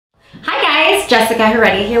Jessica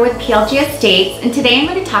Heredia here with PLG Estates, and today I'm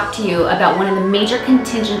going to talk to you about one of the major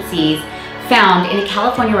contingencies found in a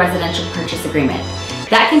California residential purchase agreement.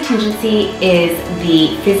 That contingency is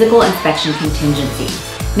the physical inspection contingency.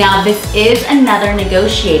 Now, this is another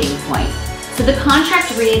negotiating point. So the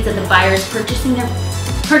contract reads that the buyer is purchasing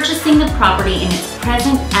the property in its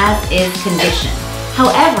present as-is condition.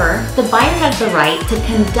 However, the buyer has the right to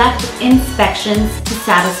conduct inspections to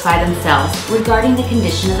satisfy themselves regarding the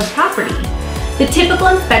condition of the property. The typical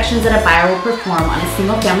inspections that a buyer will perform on a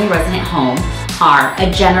single-family resident home are a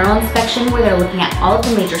general inspection where they're looking at all of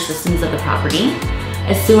the major systems of the property,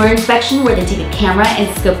 a sewer inspection where they take a camera and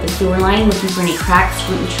scope the sewer line looking for any cracks,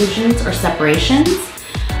 root intrusions, or separations.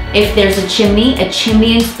 If there's a chimney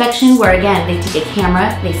inspection where again they take a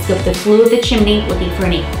camera, they scope the flue of the chimney looking for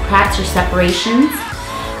any cracks or separations,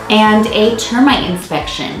 and a termite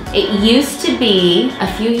inspection. It used to be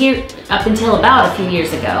up until about a few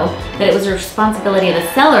years ago that it was the responsibility of the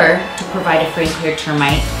seller to provide a free and clear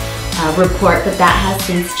termite report, but that has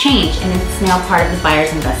since changed and it's now part of the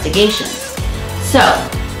buyer's investigation. So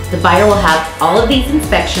the buyer will have all of these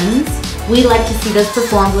inspections. We like to see those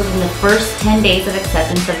performed within the first 10 days of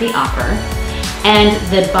acceptance of the offer. And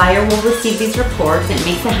the buyer will receive these reports. It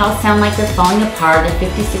makes the house sound like they're falling apart. They're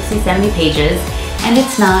 50, 60, 70 pages, and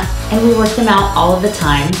it's not, and we work them out all of the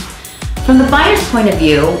time. From the buyer's point of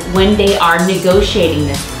view, when they are negotiating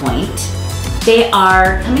this point, they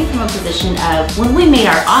are coming from a position of, when we made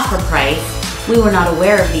our offer price, we were not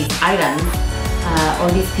aware of these items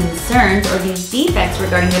or these concerns or these defects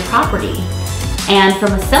regarding the property. And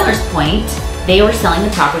from a seller's point, they were selling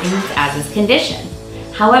the property in its as-is condition.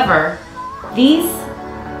 However, these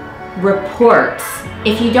reports,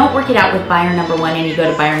 if you don't work it out with buyer number one and you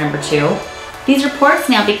go to buyer number two, these reports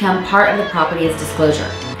now become part of the property as disclosure.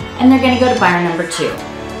 And they're going to go to buyer number two.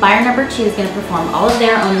 Buyer number two is going to perform all of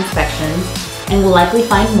their own inspections and will likely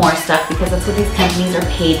find more stuff because that's what these companies are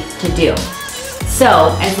paid to do.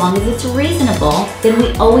 So as long as it's reasonable, then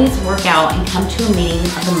we always work out and come to a meeting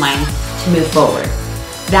of the minds to move forward.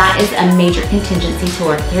 That is a major contingency to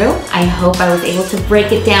work through. I hope I was able to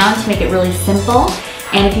break it down to make it really simple.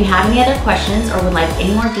 And if you have any other questions or would like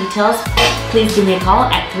any more details, please give me a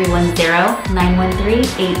call at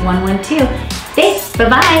 310-913-8112. Thanks,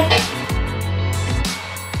 bye-bye.